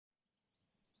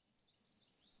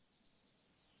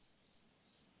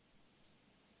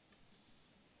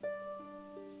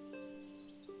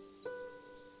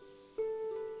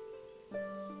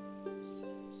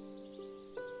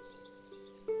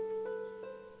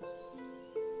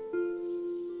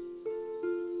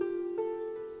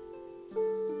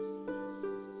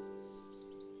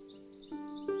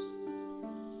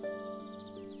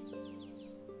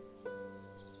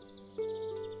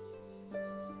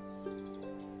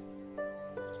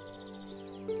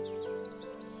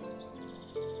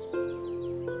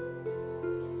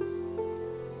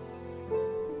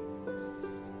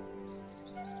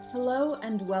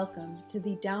and welcome to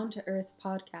the Down to Earth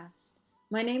podcast.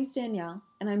 My name's Danielle,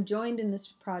 and I'm joined in this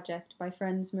project by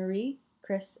friends Marie,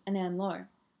 Chris, and Anne-Laure.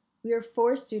 We are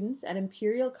 4 students at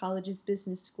Imperial College's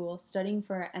Business School studying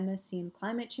for our MSc in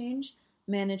Climate Change,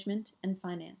 Management, and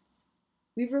Finance.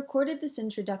 We've recorded this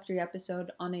introductory episode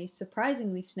on a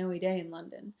surprisingly snowy day in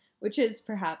London, which is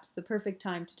perhaps the perfect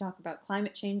time to talk about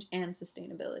climate change and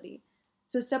sustainability.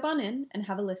 So step on in and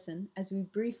have a listen as we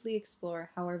briefly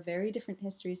explore how our very different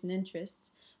histories and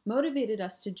interests motivated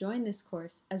us to join this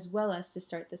course as well as to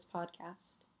start this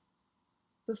podcast.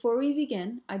 Before we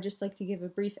begin, I'd just like to give a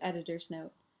brief editor's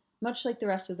note. Much like the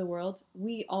rest of the world,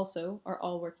 we also are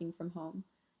all working from home.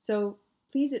 So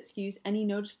please excuse any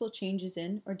noticeable changes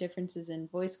in or differences in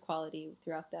voice quality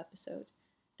throughout the episode.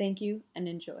 Thank you and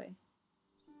enjoy.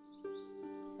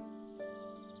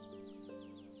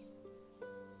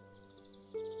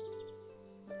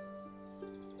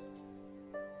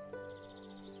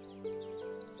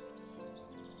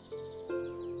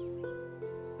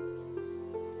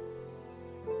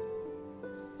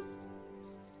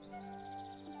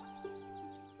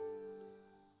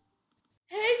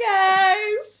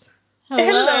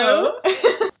 Hello.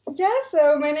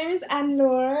 So my name is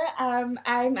Anne-Laure.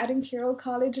 I'm at Imperial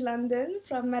College London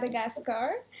from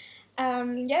Madagascar.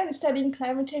 I'm studying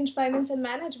climate change, finance, and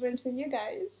management with you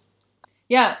guys.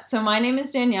 So my name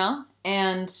is Danielle,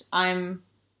 and I'm,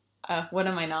 what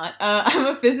am I not? I'm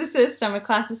a physicist, I'm a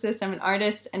classicist, I'm an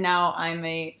artist, and now I'm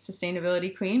a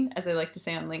sustainability queen, as I like to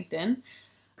say on LinkedIn.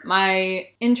 My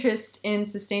interest in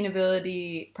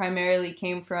sustainability primarily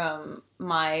came from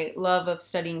my love of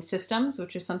studying systems,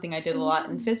 which was something I did a lot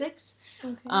in physics.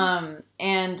 Okay.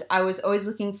 And I was always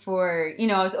looking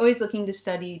to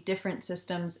study different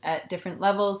systems at different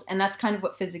levels. And that's kind of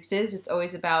what physics is. It's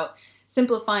always about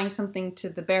simplifying something to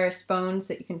the barest bones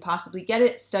that you can possibly get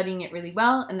it, studying it really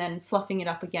well, and then fluffing it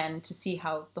up again to see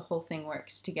how the whole thing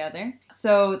works together.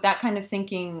 So that kind of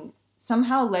thinking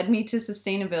somehow led me to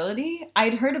sustainability.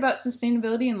 I'd heard about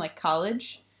sustainability in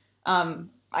college,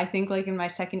 I think in my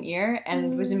second year,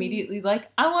 and was immediately like,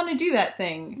 I want to do that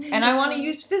thing, and I want to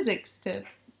use physics to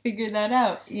figure that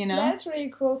out, That's really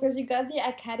cool, because you got the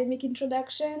academic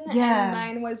introduction, and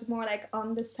mine was more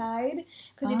on the side,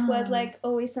 because it was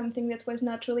always something that was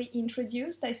not really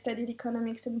introduced. I studied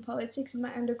economics and politics in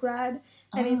my undergrad,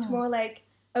 and it's more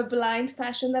a blind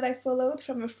passion that I followed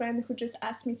from a friend who just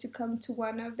asked me to come to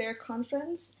one of their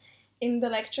conference in the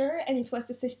lecture, and it was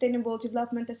the Sustainable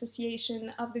Development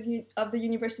Association of the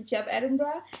University of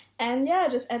Edinburgh, and I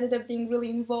just ended up being really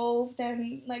involved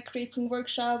and creating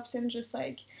workshops and just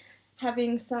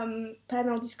having some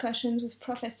panel discussions with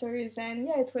professors, and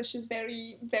it was just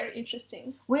very, very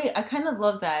interesting. Wait, I kind of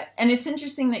love that, and it's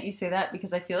interesting that you say that,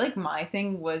 because I feel like my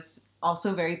thing was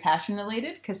also very passion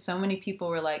related, because so many people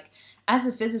were like, as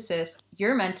a physicist,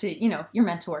 you're meant to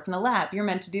work in a lab, you're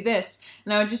meant to do this.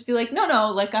 And I would just be like, no,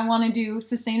 I want to do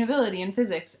sustainability in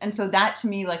physics. And so that to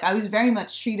me, I was very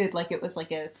much treated like it was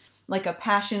like a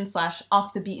passion /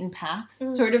 off the beaten path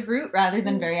sort of route, rather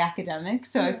than very academic.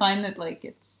 So I find that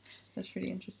that's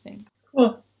pretty interesting.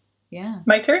 Cool. Yeah.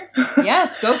 My turn?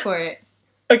 Yes, go for it.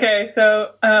 Okay,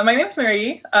 so my name's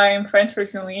Marie. I'm French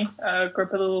originally. Grew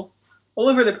up a little all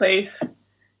over the place.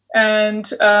 And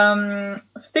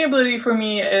sustainability for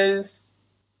me is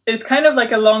kind of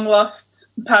like a long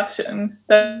lost passion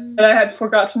that I had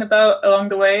forgotten about along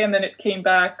the way, and then it came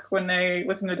back when I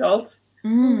was an adult.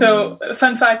 So a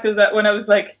fun fact is that when I was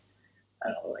 9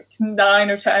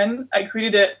 or 10, I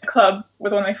created a club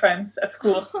with one of my friends at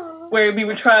school where we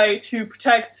would try to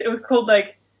protect. It was called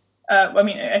if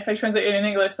I translate it in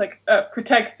English,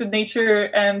 protect the nature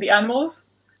and the animals.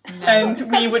 And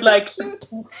we would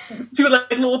do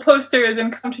little posters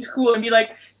and come to school and be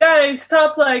like, guys,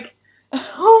 stop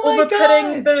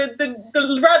overpetting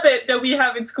the rabbit that we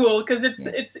have in school, because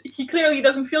he clearly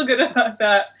doesn't feel good about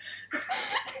that.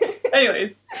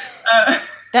 Anyways,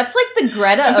 that's the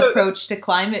Greta approach to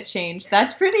climate change.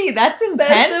 That's intense.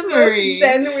 That's the most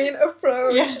genuine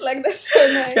approach. Yeah. That's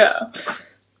so nice. Yeah.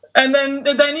 And then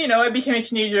I became a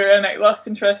teenager and I lost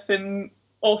interest in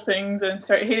all things and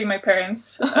started hating my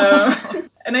parents.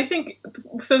 And I think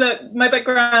so that my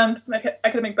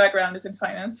academic background is in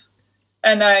finance.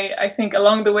 And I think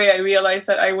along the way I realized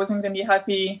that I wasn't going to be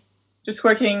happy just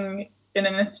working in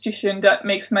an institution that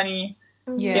makes money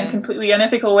in completely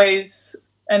unethical ways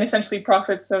and essentially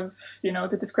profits of,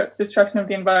 the destruction of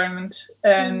the environment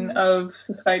and of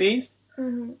societies.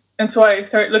 Mm-hmm. And so I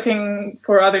started looking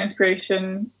for other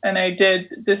inspiration, and I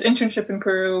did this internship in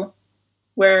Peru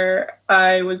where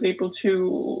I was able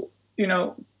to,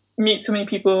 meet so many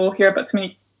people, hear about so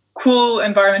many cool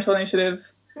environmental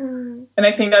initiatives, And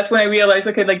I think that's when I realized,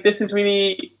 okay, like this is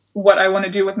really what I want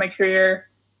to do with my career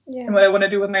and what I want to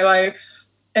do with my life.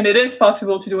 And it is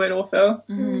possible to do it also,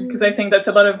 because I think that's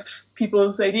a lot of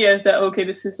people's ideas that, okay,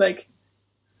 this is like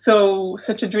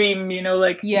such a dream, you know,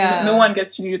 like no one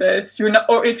gets to do this. You're not,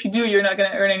 or if you do, you're not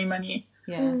going to earn any money.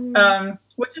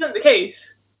 Which isn't the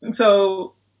case.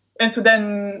 So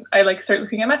then I like start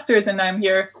looking at masters, and I'm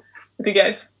here with you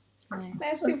guys. Nice.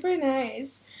 That's super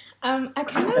nice. I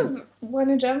kind of want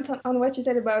to jump on what you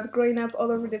said about growing up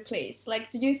all over the place. Like,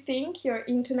 do you think your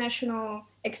international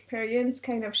experience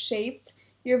kind of shaped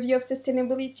your view of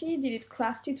sustainability? Did it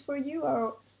craft it for you,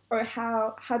 or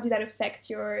how did that affect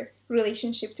your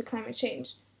relationship to climate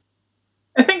change?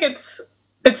 I think it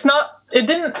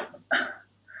didn't.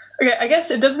 Okay, I guess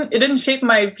it didn't shape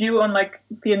my view on like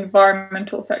the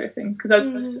environmental side of things, because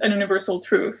that's an universal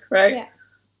truth, right?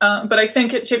 Yeah. But I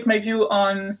think it shaped my view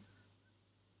on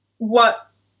what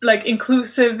like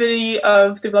inclusivity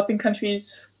of developing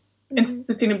countries and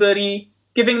sustainability,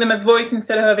 giving them a voice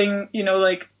instead of having, you know,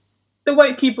 like the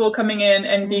white people coming in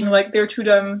and being like, they're too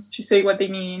dumb to say what they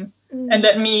mean, and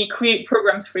let me create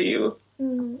programs for you.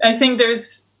 I think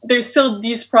there's still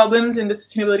these problems in the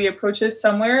sustainability approaches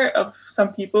somewhere of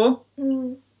some people.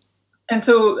 And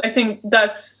so I think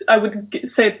I would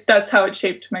say that's how it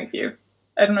shaped my view.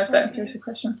 I don't know if that answers your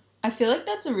question. I feel like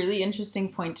that's a really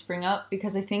interesting point to bring up,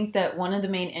 because I think that one of the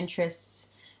main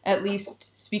interests, at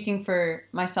least speaking for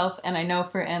myself and I know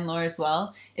for Anne-Laure as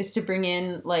well, is to bring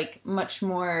in like much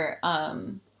more,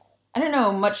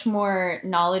 much more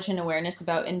knowledge and awareness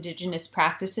about Indigenous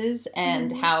practices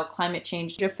and how climate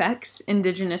change affects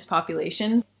Indigenous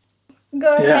populations. Go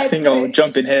ahead, I think I'll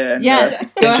jump in here and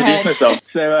introduce myself.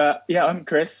 So, I'm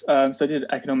Chris. So I did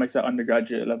economics at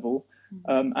undergraduate level.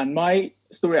 And my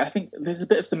story, I think there's a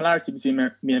bit of similarity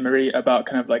between me and Marie about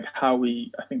kind of like how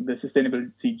the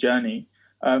sustainability journey.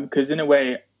 Because in a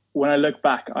way, when I look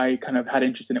back, I kind of had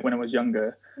interest in it when I was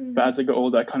younger. But as I got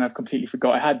older, I kind of completely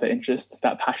forgot I had that interest,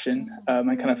 that passion,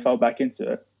 and kind of fell back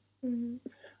into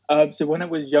it. So when I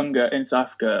was younger in South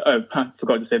Africa, I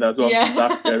forgot to say that as well, from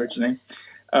South Africa originally.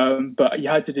 But you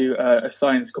had to do a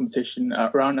science competition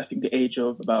around, I think, the age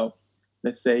of about,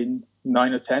 let's say,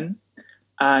 9 or 10.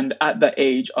 And at that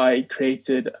age, I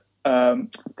created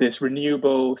this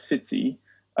renewable city.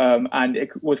 And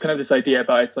it was kind of this idea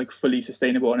about it's like fully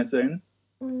sustainable on its own.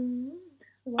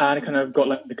 Wow. And I kind of got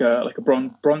like a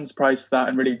bronze prize for that,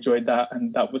 and really enjoyed that.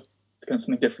 And that was kind of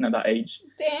something different at that age.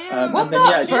 Damn! What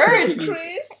got first?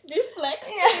 Chris, be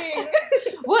flexing.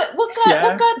 What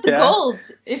got the gold?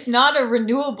 If not a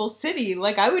renewable city,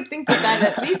 like I would think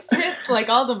that at least hits like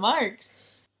all the marks.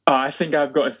 I think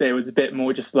I've got to say it was a bit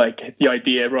more just like the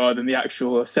idea rather than the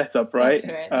actual setup, right?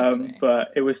 That's right. But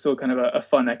it was still kind of a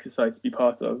fun exercise to be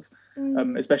part of,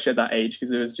 especially at that age,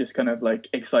 because it was just kind of like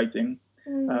exciting,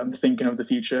 thinking of the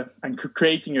future and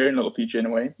creating your own little future in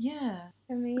a way. Yeah,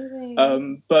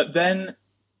 amazing. But then,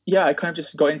 I kind of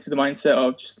just got into the mindset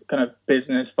of just kind of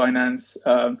business, finance,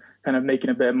 kind of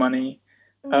making a bit of money.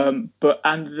 Then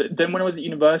when I was at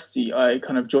university, I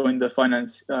kind of joined the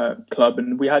finance club,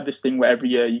 and we had this thing where every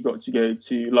year you got to go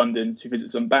to London to visit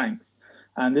some banks.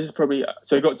 And this is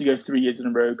so I got to go 3 years in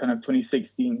a row, kind of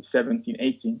 2016, 17,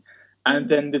 18. And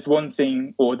then this one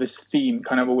thing or this theme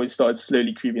kind of always started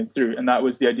slowly creeping through. And that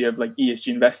was the idea of like ESG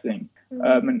investing.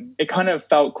 And it kind of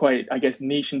felt quite, I guess,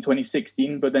 niche in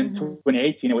 2016, but then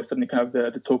 2018, it was suddenly kind of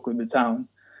the talk of the town.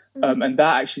 And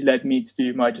that actually led me to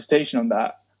do my dissertation on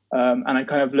that. And I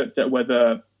kind of looked at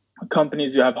whether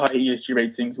companies who have high ESG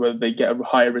ratings, whether they get a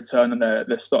higher return on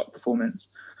their stock performance.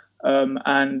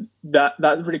 And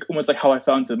that's really almost like how I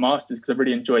found the masters, because I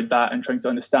really enjoyed that and trying to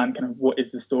understand kind of what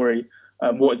is the story,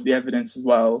 what is the evidence as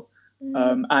well.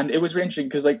 And it was really interesting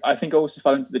because like I think I also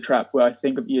fell into the trap where I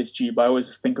think of ESG, but I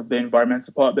always think of the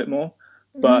environmental part a bit more.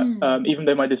 But even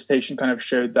though my dissertation kind of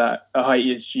showed that a high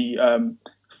ESG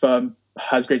firm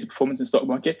has greater performance in the stock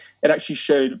market, it actually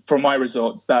showed from my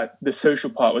results that the social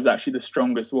part was actually the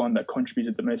strongest one that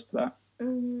contributed the most to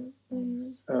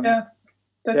that.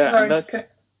 That's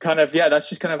kind of that's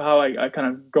just kind of how I kind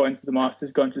of got into the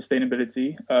masters, got into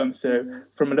sustainability. So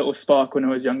from a little spark when I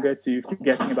was younger to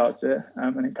forgetting about it,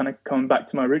 and then kind of coming back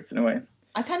to my roots in a way.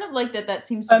 I kind of like that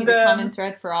seems to be the common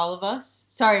thread for all of us.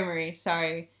 Sorry, Marie.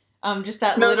 Sorry. Just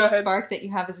that little spark that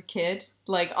you have as a kid,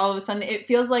 like all of a sudden it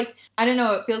feels like, I don't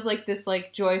know, it feels like this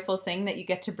like joyful thing that you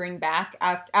get to bring back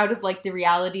out of like the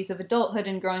realities of adulthood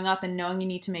and growing up and knowing you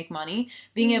need to make money,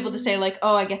 being able to say like,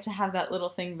 oh, I get to have that little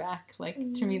thing back. Like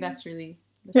to me, that's really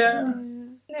nice.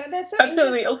 No, that's so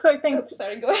absolutely. Also, I think.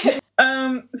 Sorry, go ahead.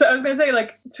 So I was gonna say,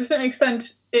 like, to a certain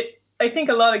extent, I think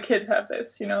a lot of kids have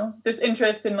this, you know, this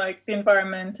interest in like the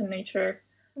environment and nature.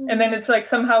 And then it's like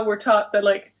somehow we're taught that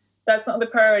like that's not the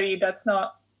priority, that's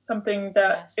not something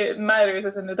that it matters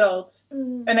as an adult.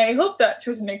 And I hope that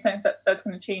to a certain extent that's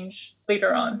going to change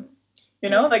later on. You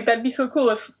know, like that'd be so cool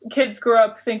if kids grow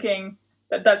up thinking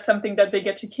that that's something that they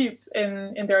get to keep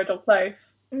in their adult life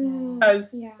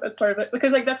as part of it,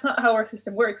 because like that's not how our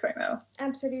system works right now.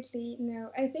 Absolutely.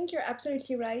 No, I think you're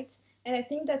absolutely right. And I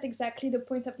think that's exactly the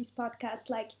point of this podcast,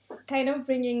 like kind of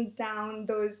bringing down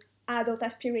those adult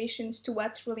aspirations to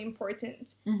what's really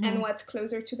important and what's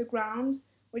closer to the ground,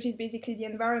 which is basically the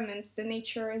environment, the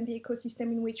nature, and the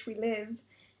ecosystem in which we live.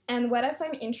 And what I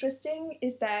find interesting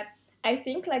is that I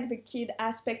think like the kid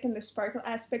aspect and the sparkle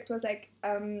aspect was like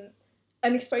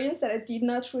an experience that I did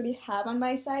not really have on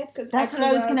my side. That's what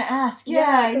I was going to ask.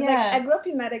 Yeah. Like, I grew up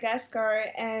in Madagascar,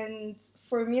 and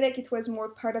for me, like, it was more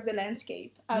part of the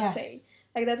landscape, I would say.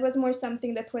 Like, that was more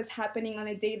something that was happening on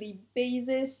a daily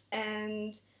basis,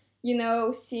 and, you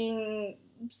know, seeing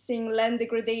land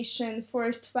degradation,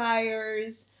 forest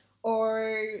fires,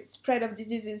 or spread of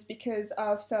diseases because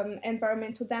of some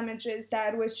environmental damages,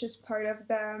 that was just part of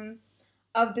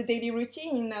the daily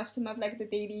routine, of some of like the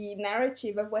daily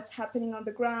narrative of what's happening on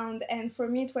the ground. And for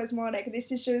me, it was more like,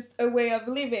 this is just a way of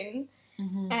living.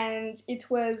 And it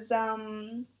was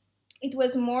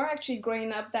more actually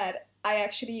growing up that I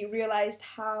actually realized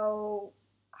how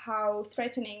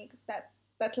threatening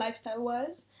that lifestyle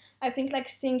was. I think like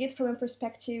seeing it from a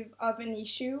perspective of an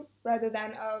issue rather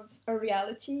than of a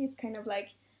reality is kind of like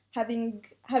having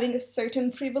a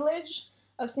certain privilege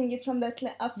of seeing it from that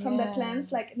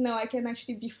lens. Like, no, I can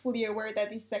actually be fully aware that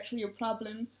this is actually a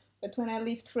problem, but when I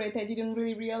lived through it, I didn't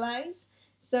really realize.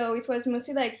 So it was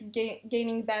mostly like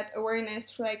gaining that awareness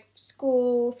through like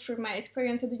school, through my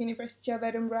experience at the University of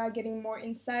Edinburgh, getting more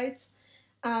insights.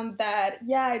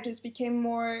 I just became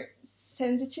more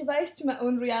sensitized to my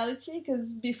own reality,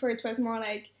 because before it was more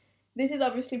like, this is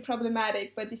obviously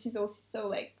problematic, but this is also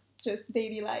like just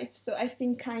daily life. So I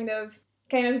think kind of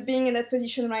being in that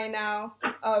position right now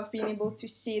of being able to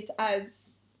see it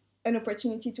as an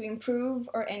opportunity to improve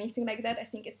or anything like that, I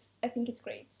think it's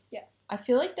great. Yeah. I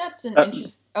feel like that's an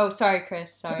interesting. Oh, sorry,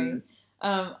 Chris. Sorry.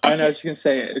 I know. I was going to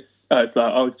say it's like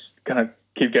I'll just kind of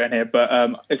keep going here, but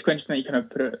it's quite interesting that you kind of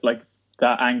put it like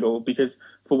that angle, because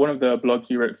for one of the blogs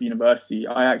you wrote for university,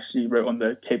 I actually wrote on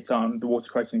the water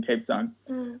crisis in Cape Town,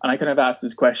 and I kind of asked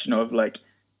this question of like,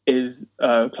 is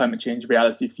climate change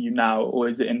reality for you now, or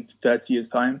is it in 30 years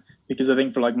time? Because I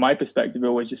think from like my perspective, it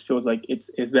always just feels like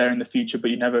it's there in the future, but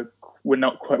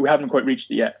we haven't quite reached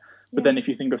it yet. But then if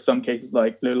you think of some cases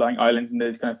like low-lying islands and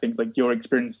those kind of things, like you're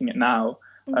experiencing it now.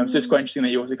 So it's quite interesting that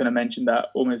you also kind of mentioned that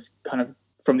almost kind of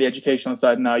from the educational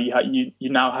side now, you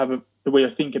now have the way you're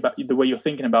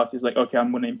thinking about it is like, okay,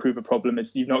 I'm going to improve a problem.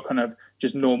 You've not kind of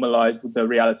just normalized with the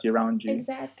reality around you.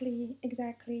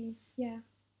 Exactly. Yeah.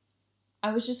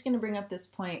 I was just going to bring up this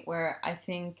point where I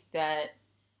think that,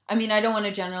 I mean, I don't want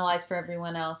to generalize for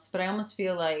everyone else, but I almost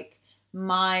feel like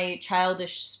my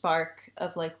childish spark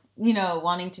of like, you know,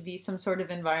 wanting to be some sort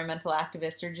of environmental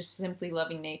activist or just simply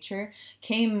loving nature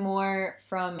came more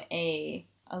from a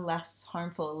less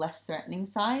harmful, less threatening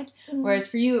side. Whereas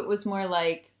for you, it was more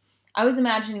like, I was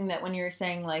imagining that when you were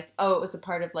saying like, oh, it was a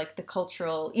part of like the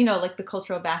cultural, you know, like the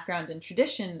cultural background and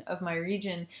tradition of my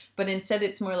region, but instead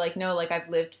it's more like, no, like I've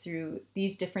lived through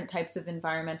these different types of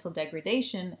environmental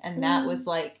degradation, and that was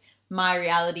like my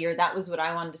reality, or that was what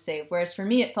I wanted to save. Whereas for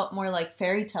me, it felt more like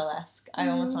fairy tale-esque, I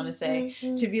almost want to say,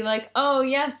 to be like, oh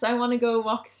yes, I want to go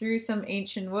walk through some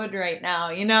ancient wood right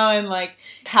now, you know, and like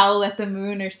howl at the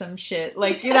moon or some shit.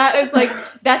 Like that is like,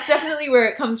 that's definitely where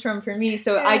it comes from for me.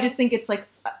 So I just think it's like,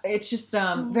 it's just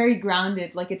very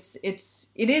grounded. Like it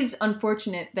is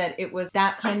unfortunate that it was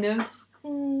that kind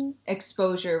of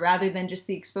exposure rather than just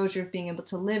the exposure of being able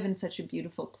to live in such a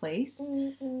beautiful place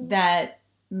that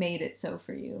made it so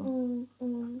for you.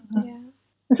 Yeah,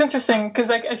 it's interesting because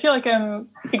like I feel like I'm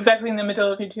exactly in the middle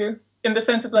of you two, in the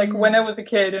sense of like when I was a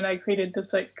kid and I created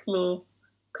this like little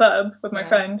club with my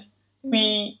friend,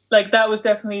 we like that was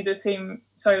definitely the same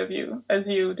side of you as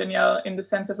you, Danielle, in the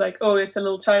sense of like, oh, it's a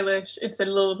little childish, it's a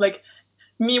little like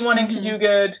me wanting to do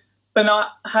good but not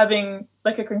having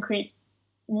like a concrete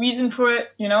reason for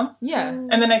it, you know?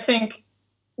 And then I think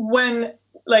when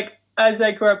like as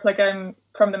I grew up, like I'm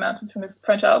from the mountains, from the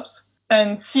French Alps,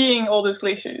 and seeing all those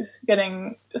glaciers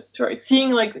getting destroyed, seeing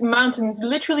like mountains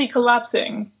literally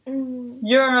collapsing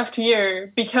year after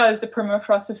year because the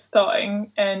permafrost is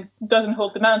thawing and doesn't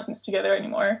hold the mountains together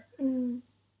anymore.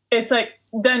 It's like,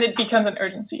 then it becomes an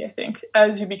urgency, I think,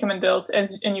 as you become an adult and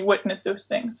you witness those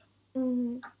things.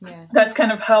 That's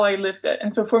kind of how I lived it.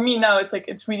 And so for me now, it's like,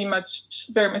 it's really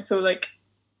very much so like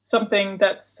something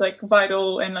that's like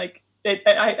vital and like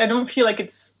I don't feel like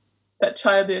it's that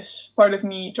childish part of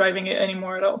me driving it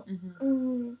anymore at all.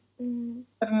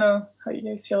 I don't know how you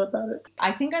guys feel about it.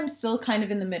 I think I'm still kind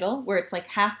of in the middle, where it's like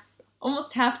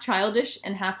almost half childish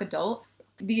and half adult.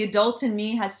 The adult in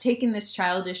me has taken this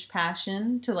childish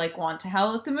passion to like want to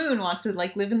howl at the moon, want to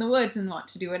like live in the woods and want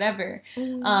to do whatever.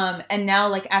 And now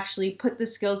like actually put the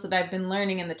skills that I've been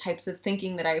learning and the types of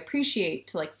thinking that I appreciate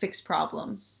to like fix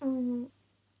problems.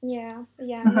 Yeah.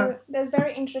 No, that's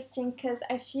very interesting, because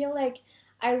I feel like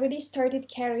I really started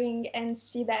caring and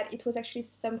see that it was actually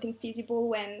something feasible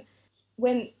when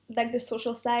like the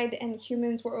social side and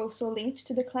humans were also linked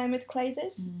to the climate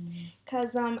crisis.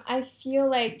 Because I feel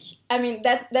like, I mean,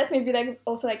 that may be like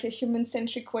also like a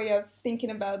human-centric way of thinking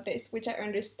about this, which I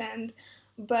understand.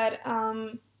 But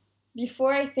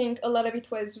before, I think a lot of it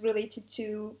was related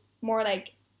to more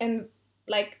like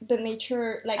the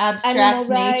nature, like abstract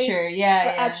nature,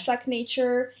 rights, abstract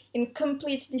nature in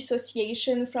complete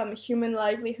dissociation from human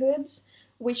livelihoods,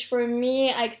 which for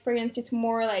me, I experienced it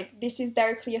more like this is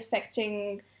directly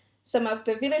affecting some of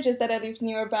the villages that I lived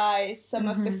nearby, some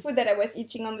of the food that I was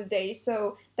eating on the day.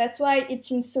 So that's why it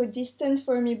seemed so distant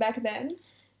for me back then.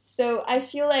 So I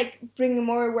feel like bringing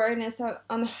more awareness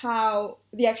on how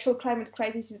the actual climate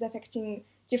crisis is affecting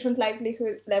different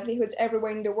livelihoods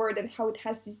everywhere in the world and how it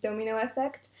has this domino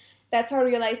effect. That's how I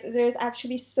realized that there's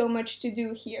actually so much to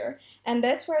do here. And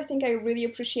that's where I think I really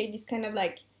appreciate this kind of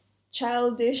like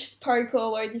childish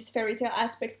sparkle or this fairy tale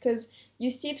aspect, because you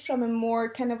see it from a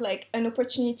more kind of like an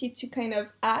opportunity to kind of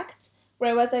act.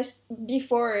 Whereas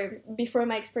before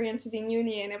my experiences in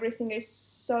uni and everything, I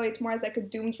saw it more as like a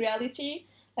doomed reality.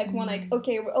 Like more like,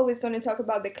 okay, we're always going to talk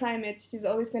about the climate. This is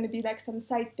always going to be like some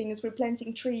side things. We're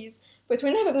planting trees. But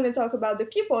we're never going to talk about the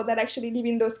people that actually live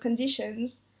in those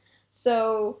conditions.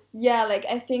 So, yeah, like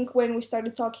I think when we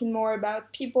started talking more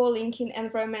about people linking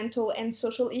environmental and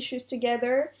social issues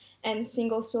together, and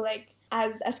seeing also like,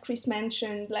 as Chris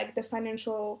mentioned, like the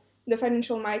financial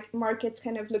markets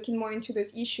kind of looking more into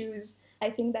those issues,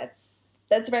 I think that's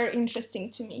very interesting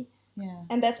to me. Yeah.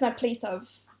 And that's my place of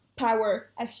power,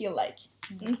 I feel like.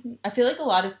 I feel like a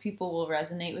lot of people will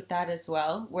resonate with that as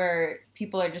well, where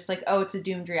people are just like, oh, it's a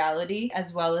doomed reality,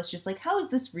 as well as just like, how is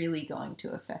this really going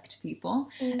to affect people?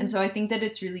 And so I think that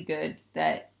it's really good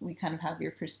that we kind of have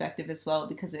your perspective as well,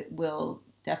 because it will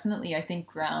definitely, I think,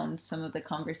 ground some of the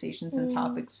conversations and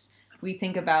topics we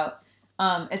think about,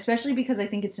 especially because I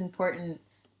think it's important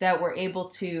that we're able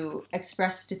to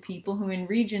express to people who in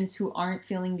regions who aren't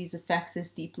feeling these effects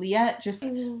as deeply yet, just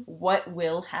what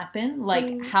will happen,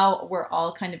 like how we're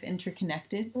all kind of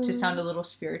interconnected, to sound a little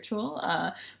spiritual.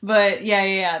 But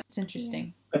yeah, it's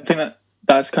interesting. I think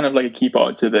that's kind of like a key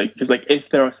part to it, because like if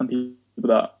there are some people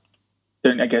that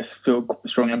don't, I guess, feel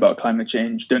strongly about climate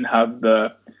change, don't have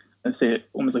the, let's say,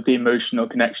 almost like the emotional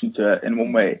connection to it in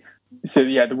one way. So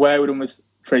yeah, the way I would almost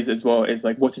phrase it as well is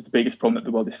like, what is the biggest problem that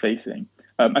the world is facing?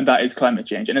 And that is climate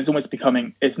change. And it's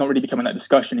not really becoming that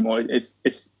discussion anymore.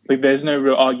 It's like there's no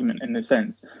real argument in the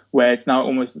sense where it's now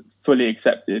almost fully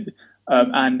accepted.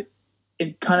 And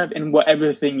it kind of, in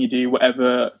whatever thing you do,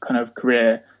 whatever kind of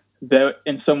career, there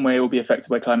in some way will be affected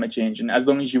by climate change. And as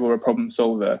long as you are a problem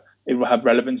solver, it will have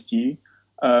relevance to you.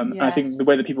 And I think the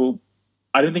way that people,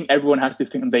 I don't think everyone has to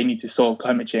think that they need to solve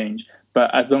climate change,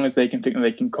 but as long as they can think that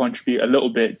they can contribute a little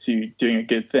bit to doing a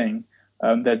good thing,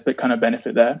 there's a kind of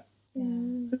benefit there.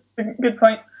 Good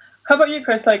point. How about you,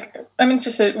 Chris? Like, I'm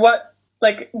interested.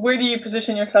 Where do you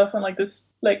position yourself on like this,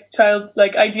 like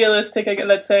idealistic,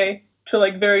 let's say, to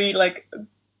like very like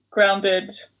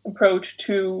grounded approach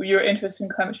to your interest in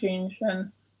climate change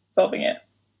and solving it?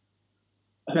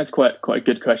 I think that's quite a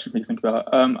good question for you to think about.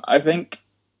 I think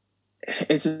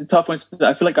it's a tough one.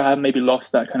 I feel like I have maybe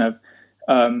lost that kind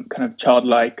of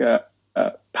childlike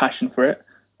passion for it.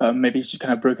 Maybe it's just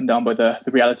kind of broken down by the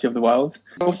reality of the world.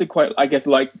 I also quite, I guess,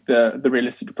 like the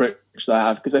realistic approach that I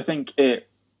have, because I think it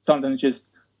sometimes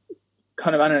just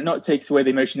kind of, I don't know, not takes away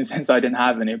the emotion in the sense I didn't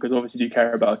have any, because obviously do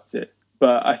care about it.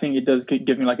 But I think it does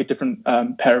give me like a different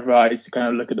pair of eyes to kind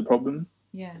of look at the problem.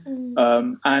 Yeah.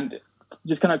 And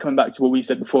just kind of coming back to what we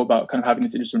said before about kind of having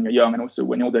this interest when you're young and also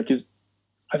when you're older, because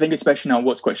I think especially now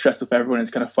what's quite stressful for everyone is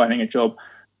kind of finding a job,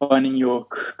 finding your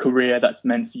career that's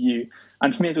meant for you.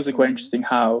 And for me, it's also quite interesting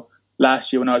how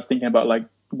last year when I was thinking about like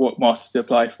what masters to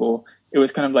apply for, it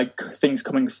was kind of like things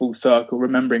coming full circle,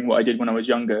 remembering what I did when I was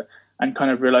younger and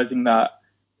kind of realizing that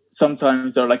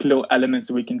sometimes there are like little elements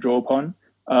that we can draw upon.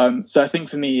 So I think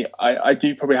for me, I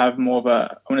do probably have more of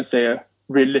a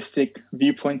realistic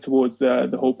viewpoint towards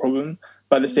the whole problem.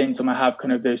 But at the same time, I have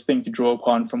kind of those things to draw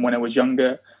upon from when I was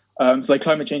younger. So like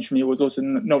climate change for me was also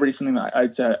not really something that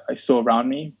I'd say I saw around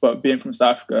me, but being from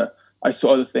South Africa, I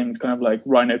saw other things, kind of like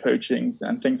rhino poachings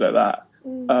and things like that.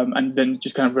 And then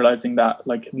just kind of realizing that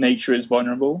like nature is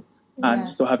vulnerable, and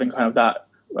still having kind of that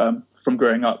from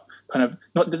growing up kind of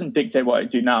doesn't dictate what I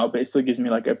do now, but it still gives me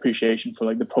like appreciation for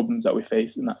like the problems that we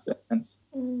face in that sense.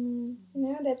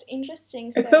 No, that's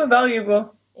interesting. It's so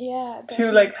valuable. Yeah. Definitely.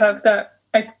 To like have that,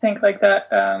 I think like that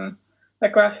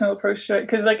like rational approach to it,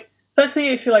 because like especially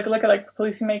if you like look at like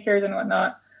policymakers and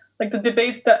whatnot, like the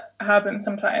debates that happen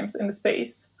sometimes in the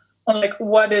space on like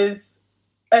what is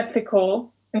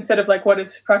ethical instead of like what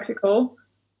is practical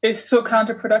is so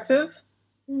counterproductive.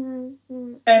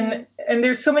 And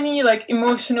there's so many like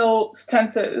emotional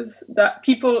stances that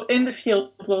people in the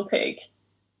field will take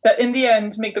that in the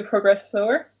end make the progress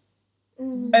slower.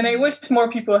 And I wish more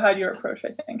people had your approach,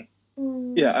 I think.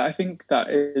 Yeah, I think that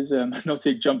is not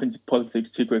to jump into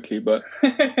politics too quickly, but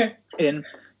in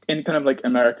kind of like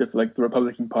America for like the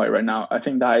Republican Party right now, I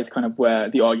think that is kind of where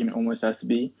the argument almost has to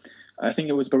be. I think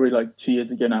it was probably like 2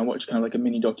 years ago now, I watched kind of like a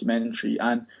mini documentary,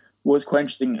 and what was quite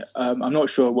interesting, I'm not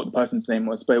sure what the person's name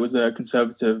was, but it was a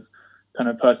conservative kind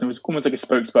of person. It was almost like a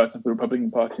spokesperson for the Republican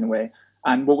Party in a way.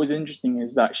 And what was interesting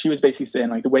is that she was basically saying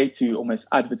like the way to almost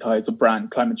advertise or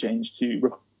brand climate change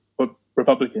to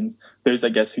Republicans, those I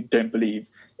guess who don't believe,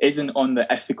 isn't on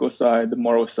the ethical side, the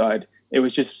moral side. It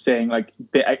was just saying like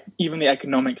even the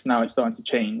economics now is starting to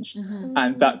change,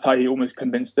 and that's how you almost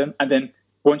convince them. And then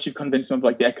once you've convinced them of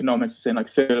like the economics of saying like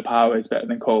solar power is better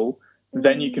than coal,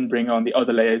 then you can bring on the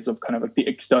other layers of kind of like the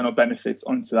external benefits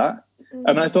onto that.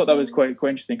 And I thought that was quite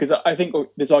interesting, because I think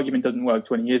this argument doesn't work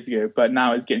 20 years ago, but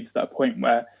now it's getting to that point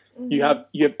where you have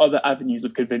other avenues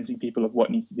of convincing people of what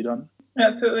needs to be done.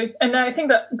 Absolutely. And I think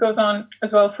that goes on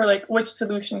as well for like which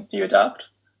solutions do you adopt.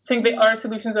 I think there are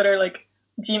solutions that are like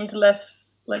deemed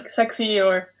less like sexy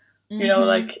or you know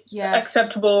like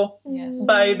acceptable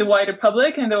by the wider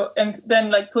public, and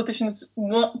then like politicians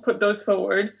won't put those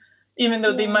forward, even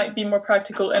though they might be more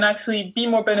practical and actually be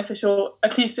more beneficial,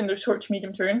 at least in the short to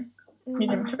medium term.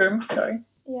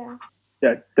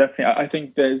 Yeah, definitely. I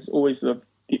think there's always sort of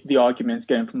the arguments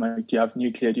going from like, do you have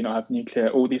nuclear, do you not have nuclear,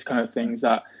 all these kind of things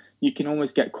that you can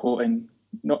almost get caught in,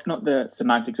 not the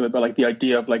semantics of it, but like the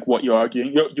idea of like what you're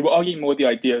arguing. You're arguing more the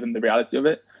idea than the reality of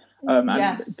it.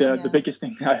 The biggest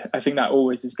thing I think that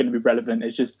always is going to be relevant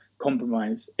is just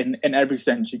compromise. In every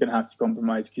sense, you're going to have to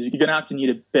compromise, because you're going to have to need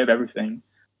a bit of everything.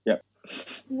 Yeah.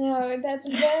 No, that's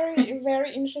very,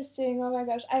 very interesting. Oh my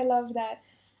gosh, I love that.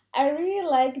 I really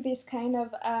like this kind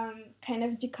of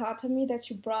dichotomy that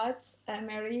you brought,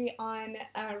 Mary, on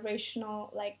rational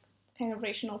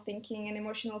thinking and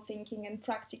emotional thinking and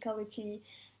practicality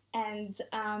and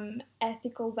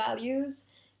ethical values.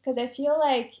 Because I feel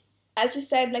like, as you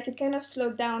said, like it kind of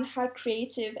slowed down how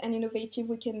creative and innovative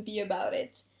we can be about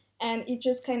it. And it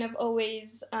just kind of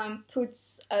always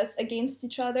puts us against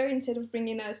each other instead of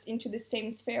bringing us into the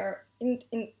same sphere, in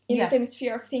the same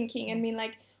sphere of thinking. I mean,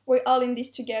 like, we're all in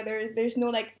this together. There's no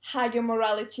like higher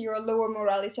morality or lower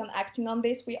morality on acting on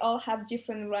this. We all have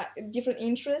different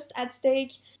interests at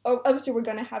stake. Obviously, we're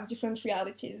gonna have different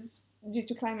realities due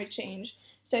to climate change.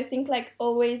 So I think like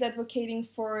always advocating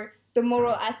for the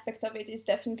moral aspect of it is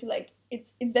definitely like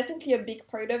it's definitely a big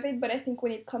part of it. But I think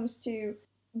when it comes to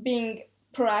being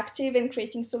proactive and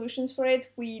creating solutions for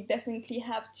it, we definitely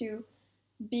have to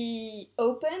be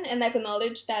open and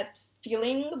acknowledge that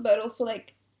feeling, but also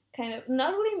like kind of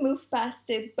not really move past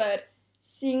it, but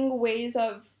seeing ways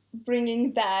of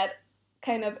bringing that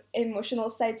kind of emotional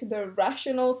side to the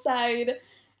rational side,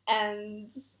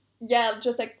 and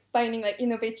just like finding like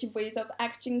innovative ways of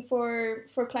acting for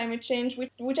climate change,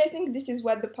 which I think this is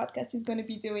what the podcast is going to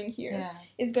be doing here. Yeah.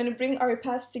 It's going to bring our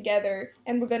paths together,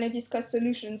 and we're going to discuss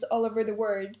solutions all over the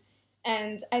world.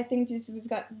 And I think this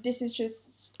is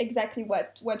just exactly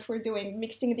what we're doing,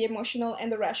 mixing the emotional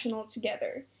and the rational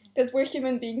together. Because we're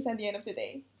human beings at the end of the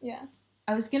day. Yeah.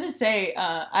 I was going to say,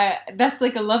 that's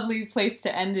like a lovely place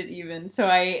to end it even. So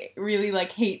I really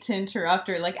like hate to interrupt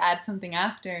or like add something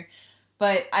after.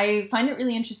 But I find it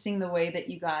really interesting the way that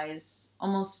you guys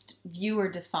almost view or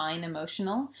define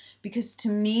emotional. Because to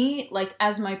me, like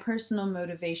as my personal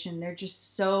motivation, they're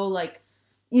just so like,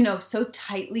 you know, so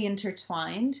tightly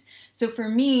intertwined. So for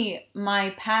me,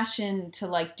 my passion to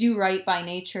like do right by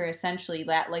nature, essentially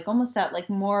that like almost that like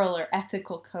moral or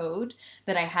ethical code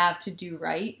that I have to do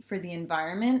right for the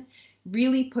environment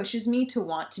really pushes me to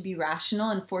want to be rational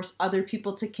and force other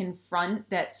people to confront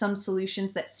that some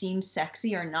solutions that seem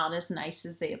sexy are not as nice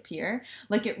as they appear.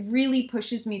 Like it really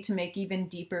pushes me to make even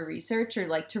deeper research or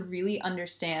like to really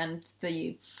understand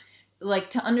a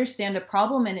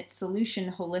problem and its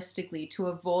solution holistically to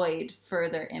avoid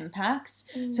further impacts.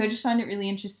 So I just find it really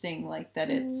interesting, like that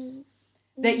it's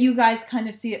that you guys kind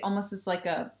of see it almost as like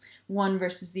a one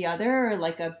versus the other, or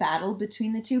like a battle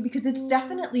between the two, because it's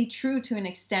definitely true to an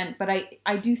extent, but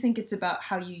I do think it's about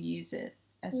how you use it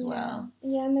as well.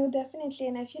 Yeah, no, definitely.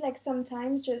 And I feel like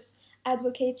sometimes just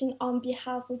advocating on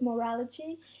behalf of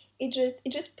morality, it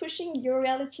just pushing your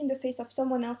reality in the face of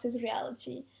someone else's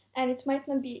reality, and it might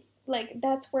not be like,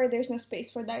 that's where there's no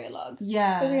space for dialogue.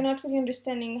 Yeah, because you're not really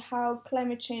understanding how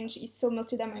climate change is so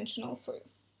multidimensional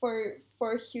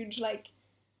for huge, like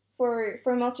for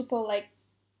multiple, like,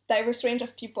 diverse range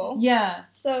of people. Yeah.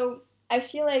 So I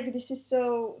feel like this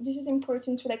is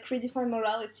important to, like, redefine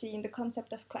morality in the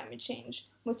concept of climate change.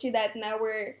 Mostly that now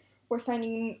we're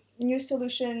finding new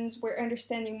solutions, we're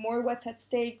understanding more what's at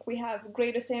stake, we have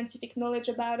greater scientific knowledge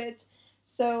about it.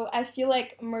 So I feel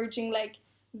like merging, like,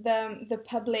 the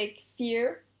public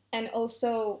fear and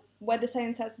also what the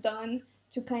science has done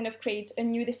to kind of create a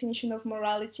new definition of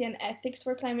morality and ethics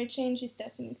for climate change is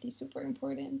definitely super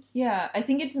important. Yeah, I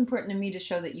think it's important to me to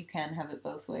show that you can have it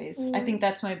both ways. I think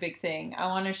that's my big thing. I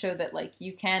want to show that, like,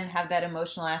 you can have that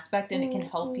emotional aspect and it can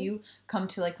help you come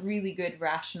to, like, really good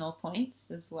rational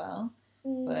points as well.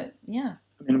 But yeah.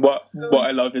 I mean, what I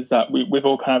love is that we've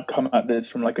all kind of come at this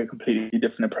from, like, a completely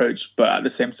different approach, but at the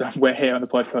same time, we're here on the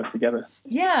podcast together.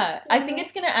 Yeah, I think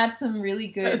it's going to add some really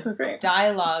good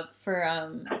dialogue for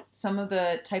some of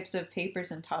the types of papers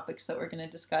and topics that we're going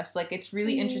to discuss. Like, it's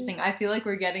really interesting. I feel like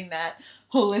we're getting that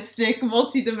holistic,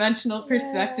 multidimensional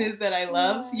perspective that I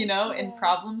love, in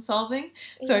problem solving.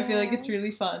 So I feel like it's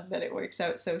really fun that it works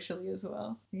out socially as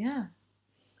well. Yeah.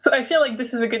 So I feel like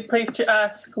this is a good place to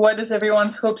ask, what is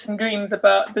everyone's hopes and dreams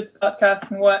about this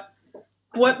podcast, and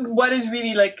what is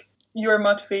really, like, your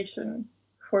motivation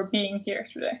for being here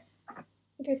today?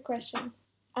 Good question.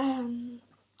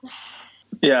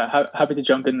 Yeah, happy to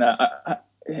jump in there.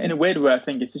 In a weird way, I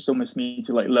think it's just almost me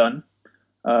to, like, learn,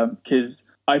 because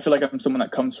I feel like I'm someone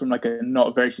that comes from, like, a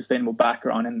not very sustainable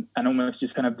background, and almost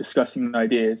just kind of discussing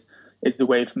ideas is the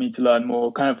way for me to learn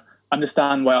more, kind of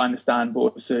understand what I understand, but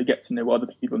also get to know what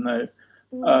other people know.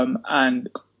 And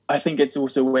I think it's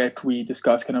also where we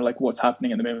discuss kind of, like, what's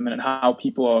happening at the moment and how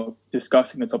people are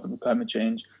discussing the topic of climate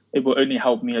change. It will only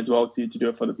help me as well to do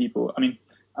it for other people. I mean,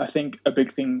 I think a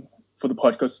big thing for the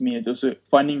podcast for me is also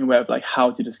finding a way of, like,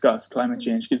 how to discuss climate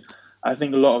change, because I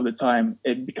think a lot of the time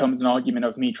it becomes an argument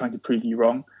of me trying to prove you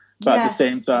wrong. But at the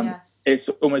same time, it's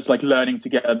almost like learning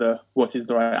together what is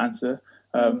the right answer.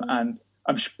 And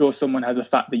I'm sure someone has a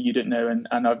fact that you didn't know, and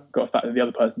I've got a fact that the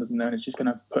other person doesn't know, and it's just kind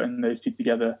of putting those two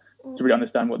together to really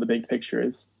understand what the big picture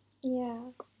is. Yeah.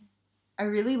 I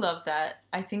really love that.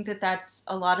 I think that that's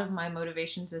a lot of my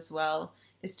motivations as well,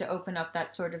 is to open up that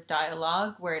sort of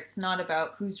dialogue where it's not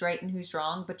about who's right and who's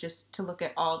wrong, but just to look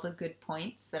at all the good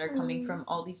points that are coming from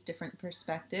all these different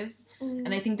perspectives.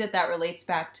 And I think that relates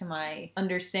back to my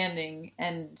understanding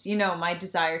and, my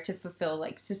desire to fulfill,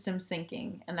 like, systems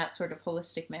thinking and that sort of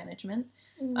holistic management.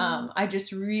 I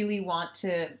just really want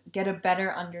to get a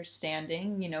better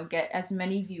understanding, get as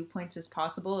many viewpoints as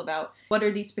possible about what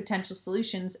are these potential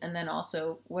solutions, and then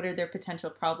also what are their potential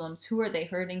problems, who are they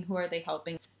hurting, who are they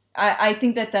helping. I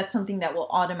think that that's something that will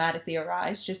automatically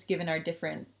arise just given our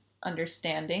different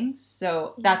understandings.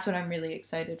 So that's what I'm really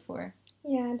excited for.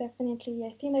 Yeah, definitely.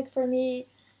 I think, like, for me,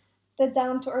 the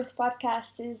Down to Earth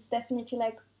podcast is definitely,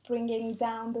 like, bringing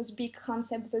down those big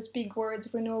concepts, those big words,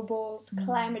 renewables,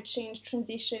 climate change,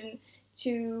 transition,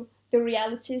 to the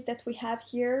realities that we have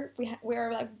here. We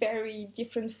are, like, very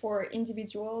different for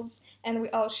individuals, and we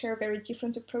all share a very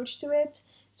different approach to it.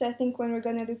 So I think when we're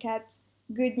going to look at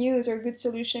good news or good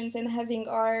solutions and having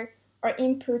our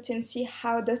input and see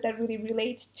how does that really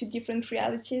relate to different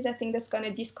realities, I think that's going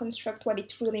to deconstruct what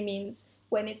it really means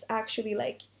when it's actually,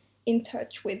 like, in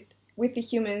touch with the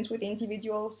humans, with the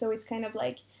individuals. So it's kind of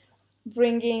like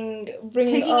bringing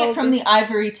taking it from the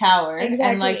ivory tower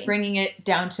and, like, bringing it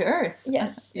down to earth.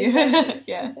 Yes. Exactly.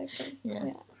 Exactly.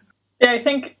 Yeah, I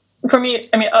think for me,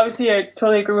 I mean, obviously I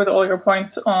totally agree with all your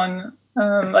points on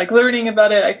like, learning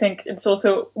about it. I think it's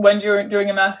also when you're doing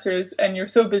a master's and you're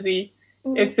so busy,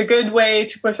 it's a good way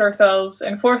to push ourselves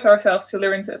and force ourselves to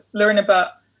learn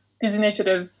about these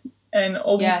initiatives and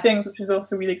all these things, which is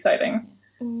also really exciting.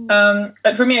 And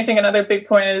for me, I think another big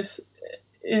point is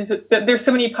that there's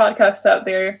so many podcasts out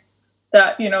there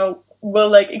that, will,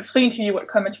 like, explain to you what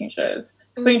climate change is,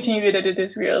 explain to you that it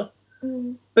is real.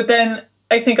 But then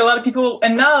I think a lot of people,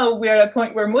 and now we're at a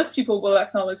point where most people will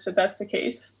acknowledge that that's the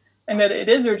case and that it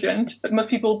is urgent, but most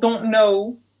people don't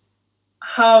know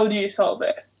how do you solve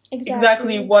it.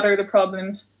 Exactly what are the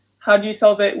problems, how do you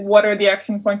solve it, what are the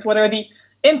action points, what are the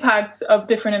impacts of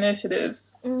different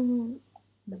initiatives. And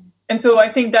so I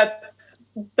think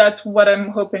that's what I'm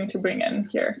hoping to bring in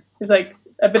here, is, like,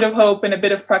 a bit of hope and a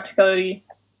bit of practicality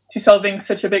to solving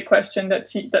such a big question that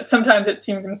sometimes it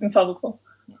seems insolvable.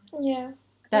 Yeah.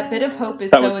 That bit of hope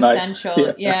is That so was nice.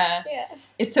 essential. Yeah.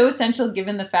 It's so essential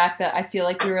given the fact that I feel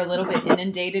like we were a little bit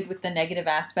inundated with the negative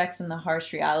aspects and the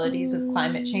harsh realities of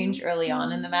climate change early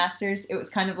on in the Masters. It was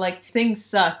kind of like things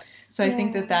suck. So I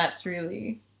think that's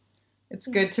really, it's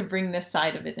good to bring this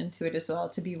side of it into it as well,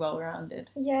 to be well-rounded.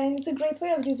 Yeah, and it's a great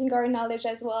way of using our knowledge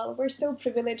as well. We're so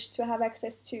privileged to have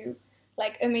access to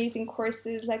like amazing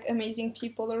courses, like amazing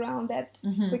people around that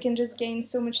we can just gain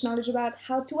so much knowledge about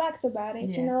how to act about it,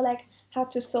 you know, like how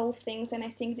to solve things. And I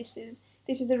think this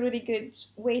is a really good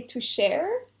way to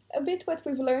share a bit what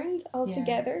we've learned all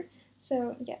together.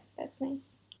 So yeah, that's nice.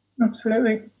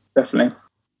 Absolutely. Definitely.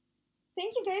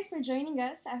 Thank you guys for joining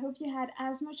us. I hope you had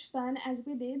as much fun as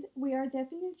we did. We are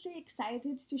definitely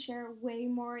excited to share way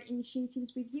more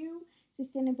initiatives with you,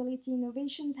 sustainability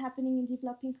innovations happening in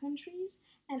developing countries,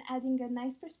 and adding a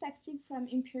nice perspective from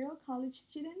Imperial College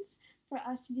students for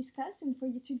us to discuss and for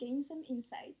you to gain some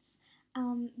insights.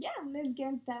 Let's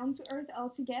get down to earth all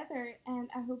together, and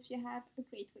I hope you have a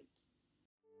great week.